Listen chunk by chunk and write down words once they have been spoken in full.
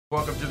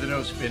Welcome to the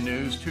No Spin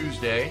News,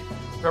 Tuesday,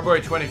 February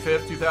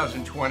 25th,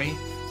 2020.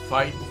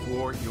 Fight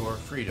for your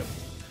freedom.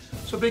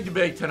 So big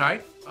debate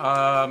tonight,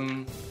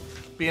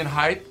 being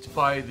hyped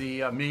by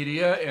the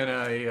media in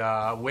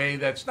a way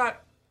that's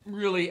not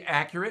really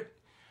accurate.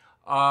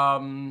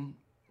 So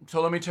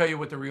let me tell you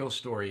what the real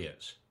story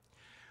is.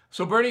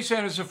 So Bernie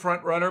Sanders is a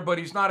front runner, but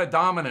he's not a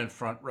dominant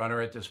front runner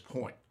at this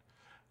point.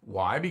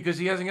 Why? Because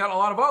he hasn't got a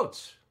lot of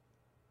votes.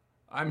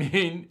 I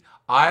mean,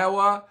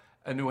 Iowa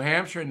and New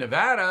Hampshire and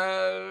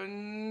Nevada,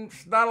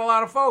 it's not a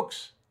lot of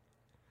folks.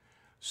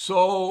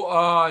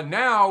 So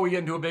now we get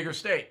into a bigger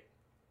state,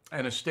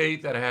 and a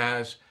state that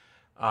has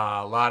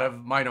a lot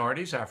of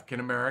minorities,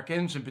 African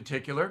Americans in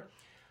particular.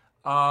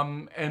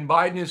 And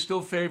Biden is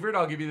still favored,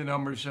 I'll give you the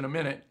numbers in a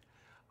minute,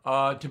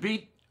 to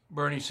beat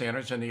Bernie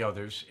Sanders and the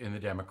others in the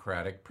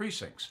Democratic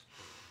precincts.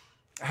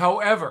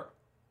 However,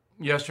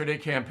 yesterday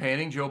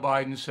campaigning, Joe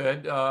Biden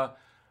said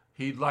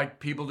he'd like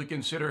people to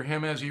consider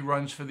him as he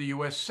runs for the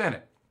U.S.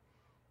 Senate.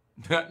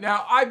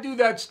 Now, I do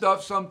that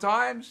stuff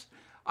sometimes.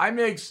 I'm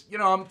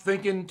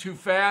thinking too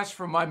fast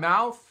from my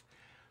mouth.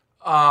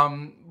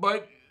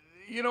 But,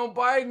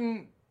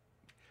 Biden,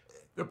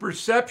 the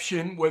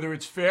perception, whether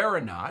it's fair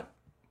or not,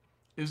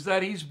 is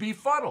that he's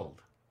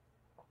befuddled.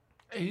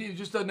 He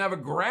just doesn't have a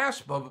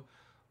grasp of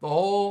the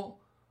whole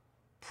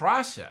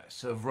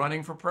process of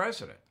running for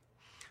president.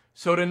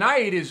 So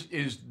tonight is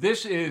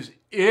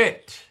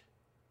it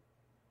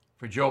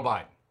for Joe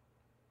Biden.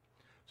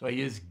 So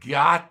he has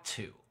got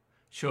to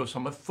show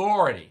some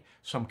authority,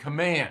 some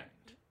command.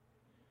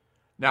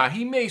 Now,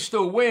 he may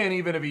still win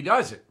even if he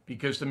doesn't,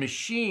 because the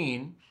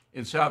machine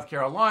in South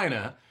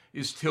Carolina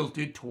is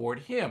tilted toward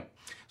him.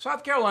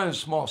 South Carolina is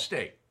a small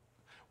state.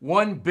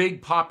 One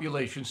big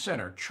population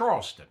center,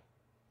 Charleston.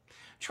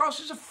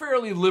 Charleston is a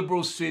fairly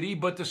liberal city,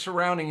 but the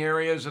surrounding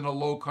areas in the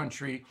low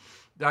country,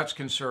 that's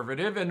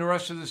conservative, and the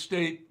rest of the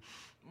state,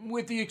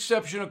 with the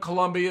exception of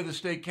Columbia, the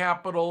state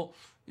capital,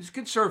 is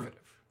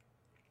conservative.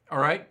 All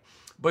right?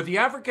 But the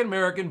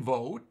African-American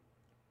vote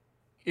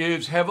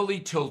is heavily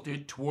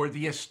tilted toward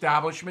the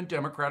establishment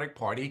Democratic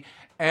Party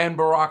and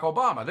Barack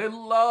Obama. They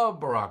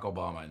love Barack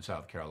Obama in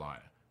South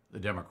Carolina, the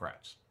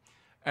Democrats.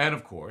 And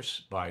of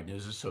course, Biden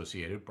is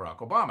associated with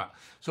Barack Obama.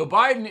 So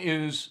Biden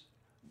is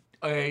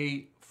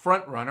a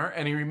front runner,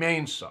 and he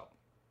remains so.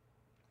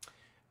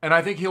 And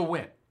I think he'll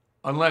win,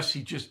 unless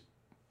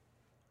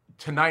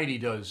tonight he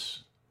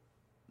does,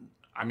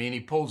 he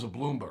pulls a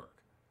Bloomberg.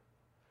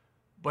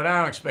 But I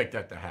don't expect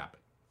that to happen.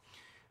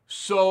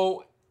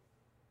 So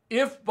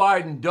if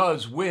Biden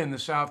does win the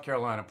South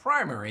Carolina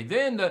primary,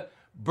 then the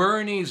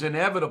Bernie's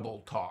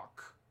inevitable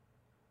talk,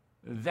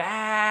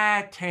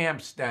 that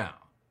tamps down,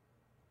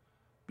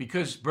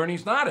 because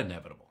Bernie's not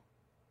inevitable.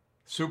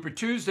 Super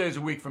Tuesday is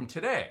a week from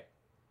today.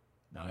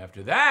 Now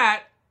after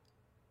that,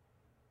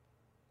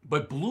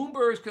 but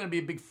Bloomberg is going to be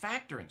a big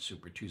factor in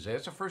Super Tuesday.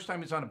 That's the first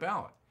time he's on a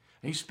ballot.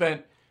 And he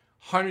spent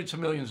hundreds of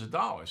millions of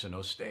dollars in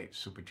those states,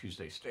 Super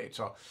Tuesday states.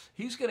 So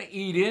he's going to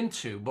eat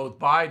into both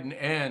Biden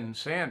and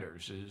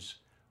Sanders'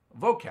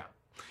 vote count.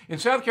 In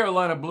South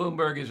Carolina,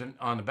 Bloomberg isn't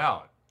on the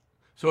ballot.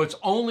 So it's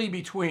only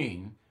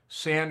between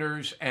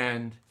Sanders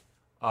and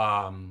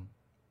Biden.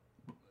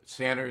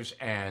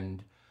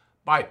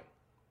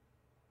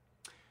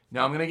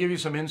 Now, I'm going to give you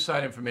some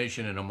inside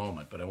information in a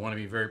moment, but I want to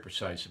be very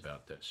precise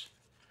about this.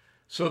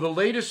 So the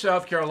latest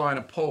South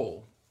Carolina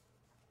poll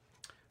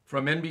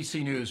from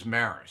NBC News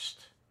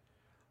Marist,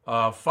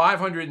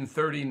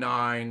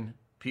 539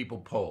 people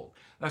polled.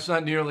 That's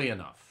not nearly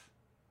enough,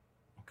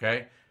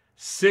 okay?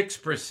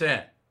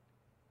 6%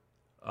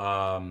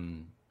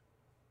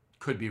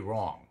 could be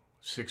wrong,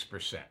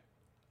 6%,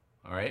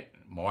 all right?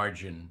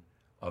 Margin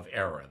of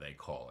error, they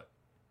call it.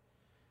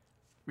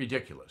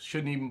 Ridiculous.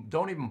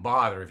 Don't even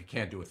bother if you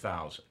can't do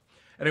 1,000.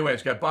 Anyway,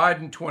 it's got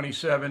Biden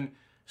 27,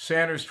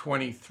 Sanders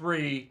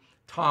 23,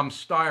 Tom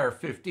Steyer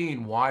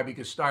 15. Why?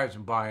 Because Steyer's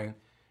been buying.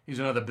 He's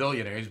another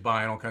billionaire. He's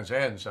buying all kinds of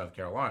ads in South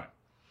Carolina.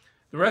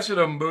 The rest of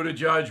them,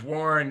 Buttigieg,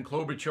 Warren,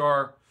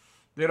 Klobuchar,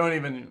 they're not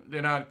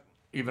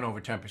even over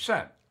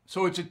 10%.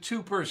 So it's a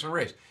two-person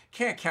race.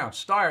 Can't count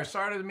Steyer.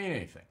 Steyer doesn't mean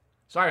anything.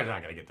 Steyer's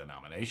not going to get the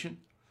nomination.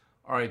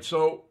 All right,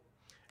 so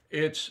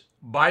it's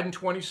Biden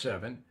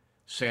 27,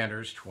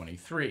 Sanders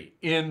 23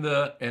 in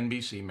the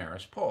NBC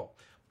Marist poll.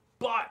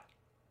 But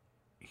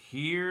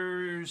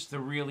here's the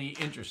really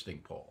interesting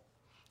poll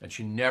that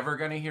you're never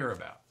going to hear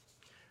about.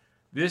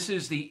 This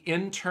is the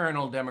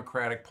internal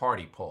Democratic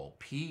Party poll,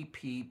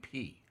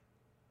 PPP.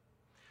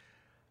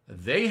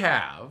 They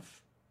have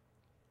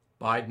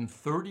Biden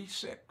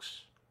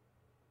 36,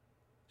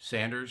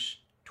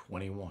 Sanders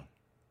 21,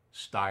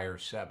 Steyer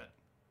 7.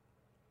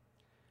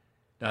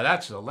 Now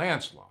that's a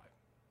landslide.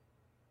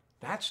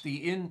 That's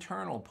the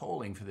internal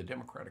polling for the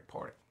Democratic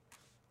Party.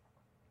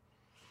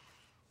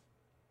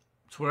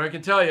 That's what I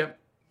can tell you.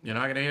 You're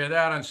not going to hear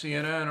that on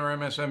CNN or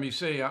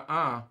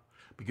MSNBC,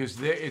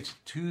 because it's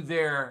to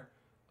their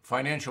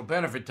financial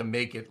benefit to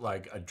make it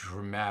like a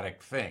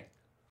dramatic thing.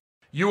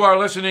 You are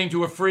listening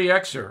to a free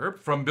excerpt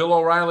from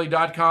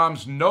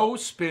BillO'Reilly.com's No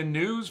Spin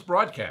News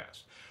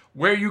broadcast,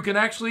 where you can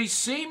actually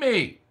see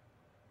me.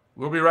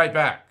 We'll be right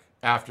back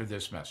after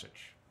this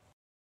message.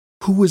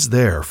 Who is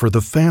there for the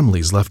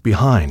families left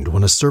behind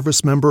when a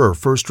service member or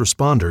first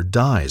responder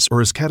dies or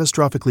is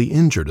catastrophically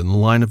injured in the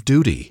line of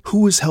duty?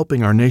 Who is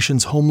helping our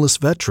nation's homeless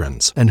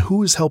veterans? And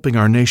who is helping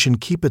our nation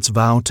keep its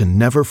vow to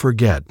never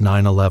forget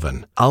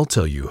 9/11? I'll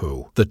tell you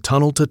who. The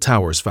Tunnel to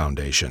Towers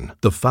Foundation.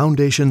 The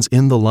foundation's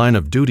In the Line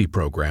of Duty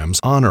programs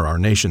honor our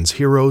nation's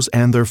heroes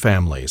and their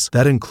families.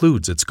 That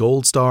includes its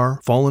Gold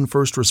Star, Fallen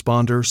First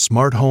Responder,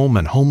 Smart Home,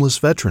 and Homeless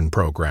Veteran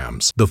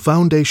programs. The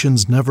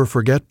foundation's Never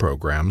Forget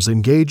programs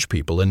engage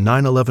people in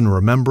 9/11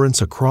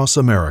 remembrance across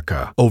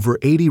America. Over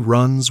 80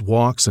 runs,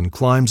 walks, and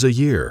climbs a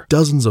year,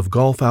 dozens of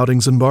golf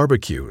outings and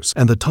barbecues,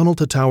 and the Tunnel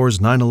to Towers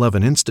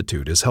 9/11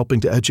 Institute is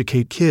helping to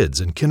educate kids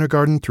in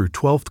kindergarten through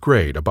 12th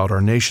grade about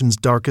our nation's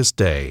darkest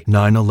day,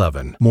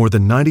 9/11. More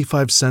than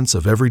 95 cents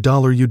of every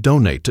dollar you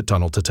donate to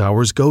Tunnel to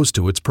Towers goes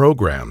to its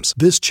programs.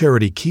 This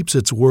charity keeps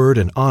its word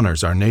and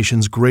honors our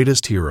nation's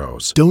greatest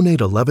heroes.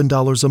 Donate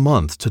 $11 a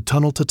month to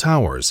Tunnel to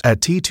Towers at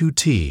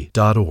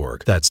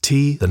t2t.org. That's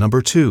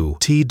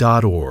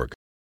T2T.org.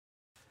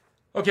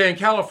 Okay, in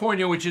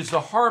California, which is the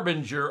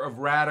harbinger of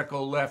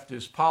radical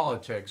leftist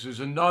politics, there's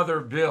another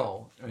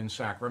bill in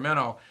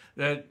Sacramento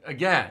that,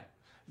 again,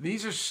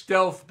 these are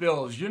stealth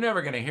bills. You're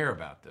never going to hear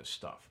about this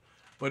stuff.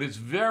 But it's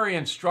very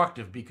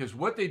instructive because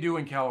what they do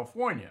in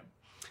California,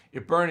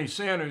 if Bernie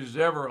Sanders is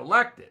ever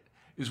elected,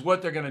 is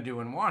what they're going to do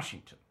in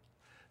Washington.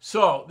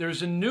 So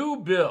there's a new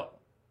bill.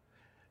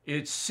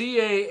 It's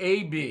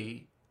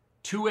CAAB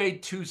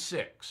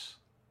 2826.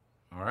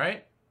 All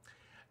right?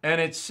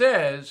 And it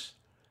says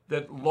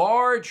that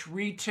large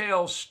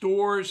retail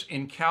stores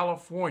in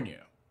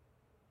California,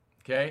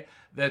 okay,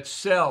 that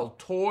sell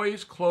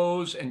toys,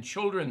 clothes, and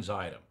children's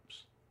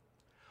items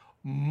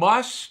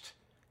must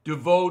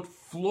devote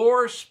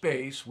floor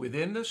space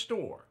within the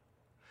store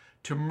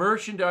to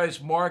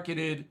merchandise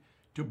marketed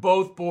to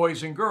both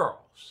boys and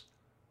girls,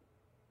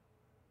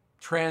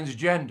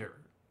 transgender,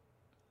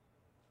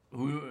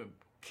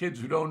 kids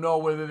who don't know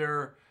whether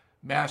they're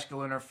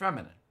masculine or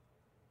feminine.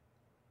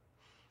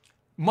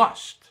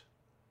 Must.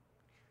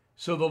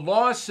 So the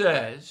law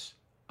says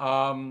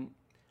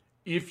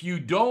if you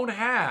don't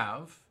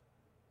have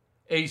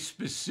a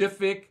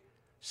specific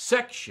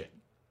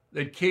section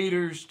that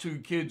caters to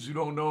kids who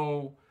don't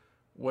know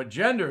what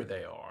gender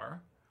they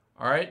are,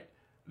 all right,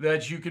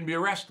 that you can be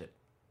arrested.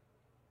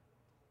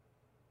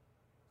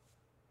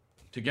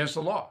 It's against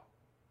the law.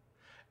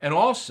 And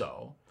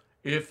also,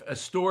 if a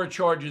store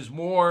charges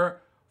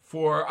more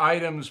for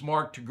items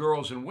marked to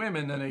girls and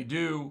women than they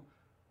do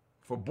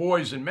for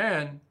boys and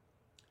men,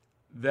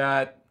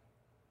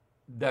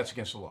 that's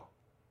against the law.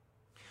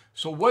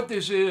 So what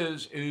this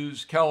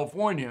is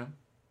California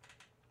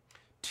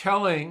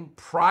telling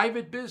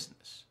private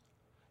business,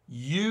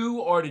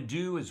 you are to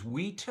do as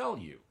we tell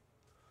you.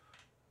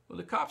 Well,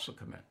 the cops will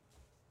come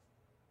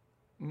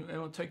in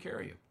and will take care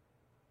of you.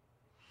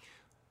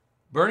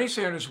 Bernie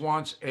Sanders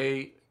wants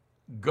a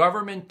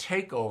government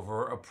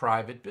takeover of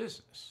private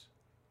business.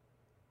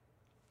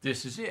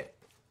 This is it.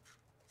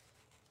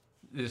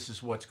 This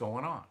is what's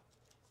going on.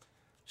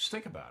 Just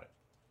think about it.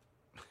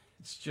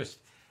 It's just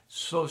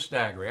so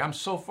staggering. I'm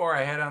so far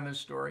ahead on this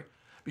story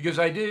because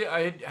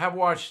I have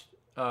watched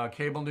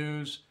cable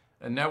news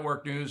and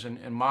network news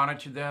and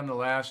monitored them the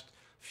last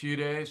few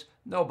days.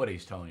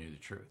 Nobody's telling you the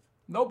truth.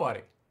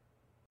 Nobody.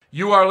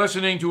 You are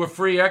listening to a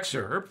free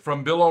excerpt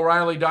from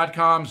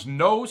BillO'Reilly.com's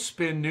No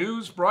Spin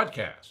News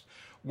broadcast,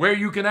 where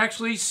you can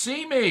actually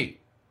see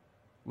me.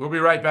 We'll be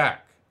right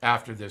back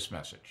after this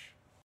message.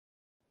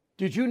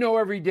 Did you know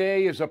every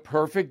day is a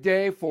perfect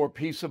day for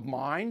peace of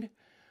mind?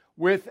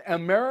 With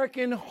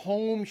American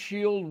Home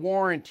Shield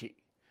Warranty,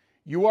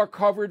 you are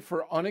covered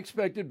for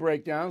unexpected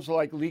breakdowns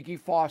like leaky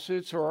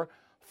faucets or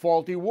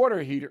faulty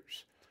water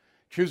heaters.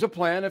 Choose a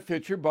plan that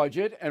fits your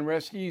budget and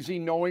rest easy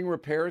knowing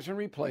repairs and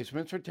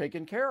replacements are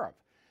taken care of.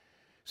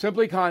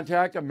 Simply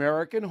contact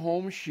American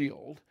Home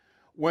Shield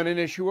when an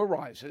issue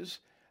arises,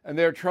 and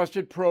their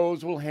trusted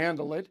pros will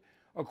handle it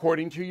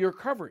according to your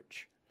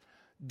coverage.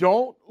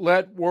 Don't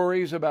let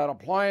worries about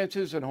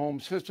appliances and home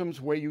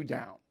systems weigh you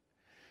down.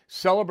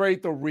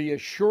 Celebrate the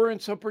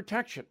reassurance of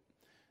protection.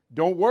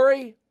 Don't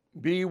worry,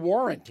 be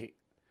warranty.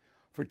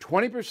 For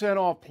 20%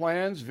 off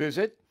plans,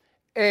 visit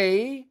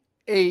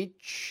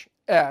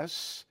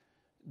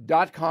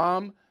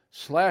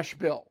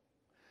ahs.com/bill.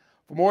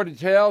 For more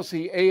details,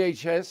 see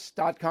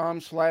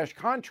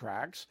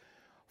ahs.com/contracts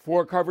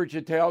for coverage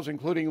details,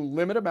 including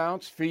limit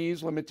amounts,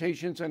 fees,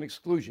 limitations, and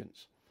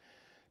exclusions.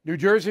 New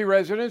Jersey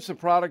residents, the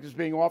product is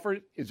being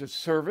offered is a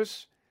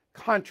service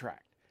contract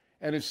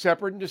and is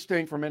separate and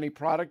distinct from any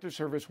product or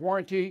service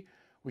warranty,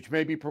 which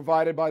may be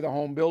provided by the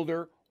home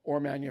builder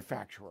or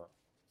manufacturer.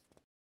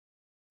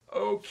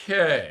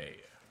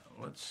 Okay,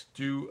 let's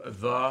do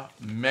the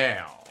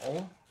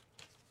mail.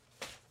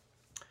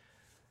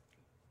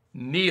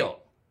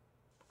 Neil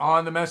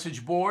on the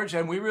message boards,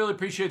 and we really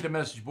appreciate the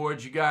message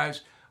boards, you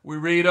guys. We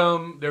read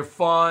them. They're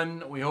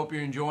fun. We hope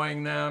you're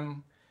enjoying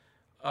them.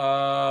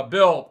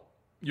 Bill,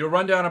 your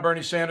rundown of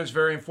Bernie Sanders,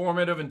 very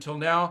informative until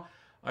now.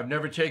 I've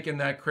never taken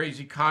that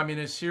crazy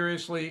communist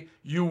seriously.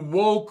 You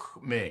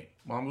woke me.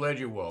 Well, I'm glad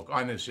you woke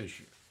on this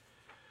issue.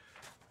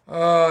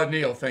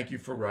 Neil, thank you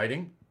for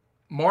writing.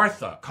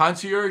 Martha,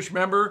 concierge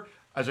member.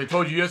 As I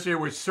told you yesterday,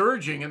 we're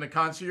surging in the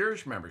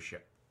concierge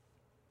membership.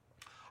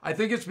 I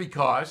think it's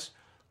because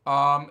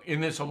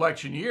in this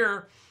election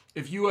year,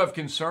 if you have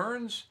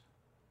concerns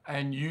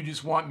and you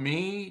just want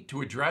me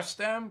to address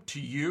them to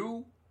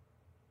you,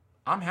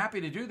 I'm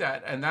happy to do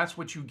that. And that's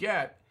what you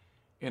get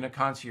in a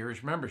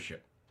concierge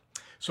membership.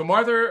 So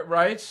Martha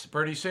writes,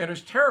 Bernie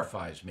Sanders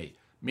terrifies me.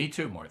 Me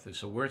too, Martha,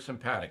 so we're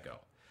simpatico.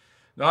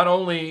 Not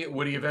only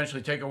would he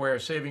eventually take away our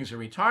savings and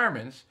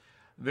retirements,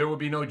 there would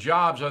be no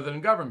jobs other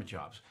than government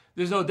jobs.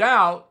 There's no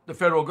doubt the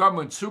federal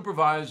government would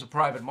supervise the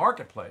private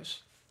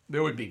marketplace.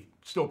 There would be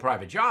still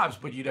private jobs,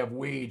 but you'd have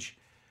wage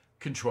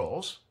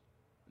controls.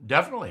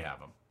 Definitely have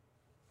them.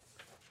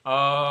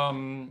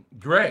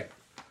 Greg,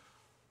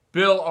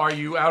 Bill, are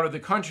you out of the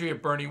country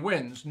if Bernie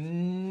wins?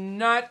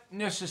 Not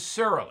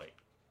necessarily,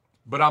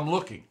 but I'm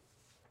looking.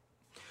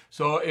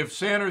 So if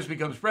Sanders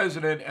becomes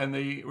president and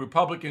the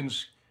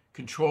Republicans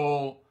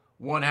control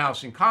one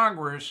house in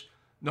Congress,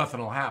 nothing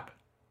will happen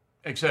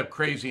except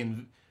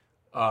crazy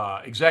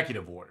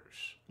executive orders,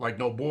 like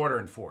no border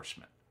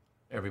enforcement.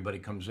 Everybody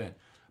comes in.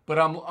 But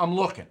I'm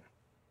looking.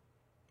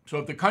 So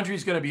if the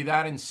country's going to be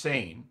that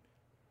insane,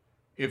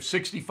 if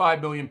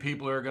 65 million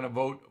people are going to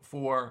vote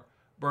for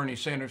Bernie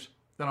Sanders,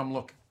 then I'm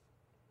looking.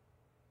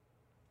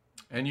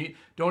 And you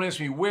don't ask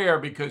me where,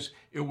 because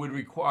it would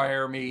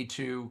require me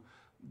to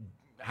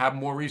have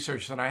more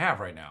research than I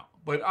have right now.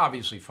 But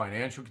obviously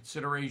financial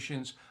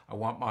considerations, I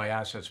want my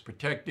assets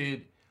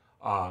protected,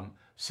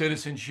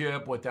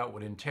 citizenship, what that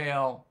would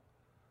entail.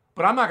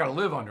 But I'm not going to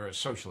live under a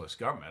socialist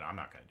government. I'm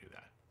not going to do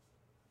that.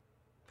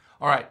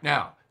 All right,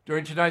 now,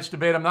 during tonight's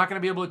debate, I'm not going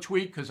to be able to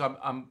tweet because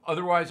I'm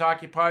otherwise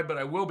occupied, but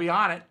I will be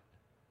on it.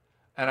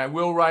 And I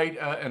will write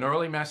an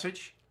early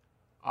message.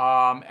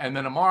 And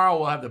then tomorrow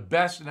we'll have the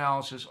best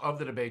analysis of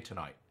the debate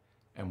tonight.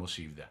 And we'll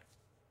see you then.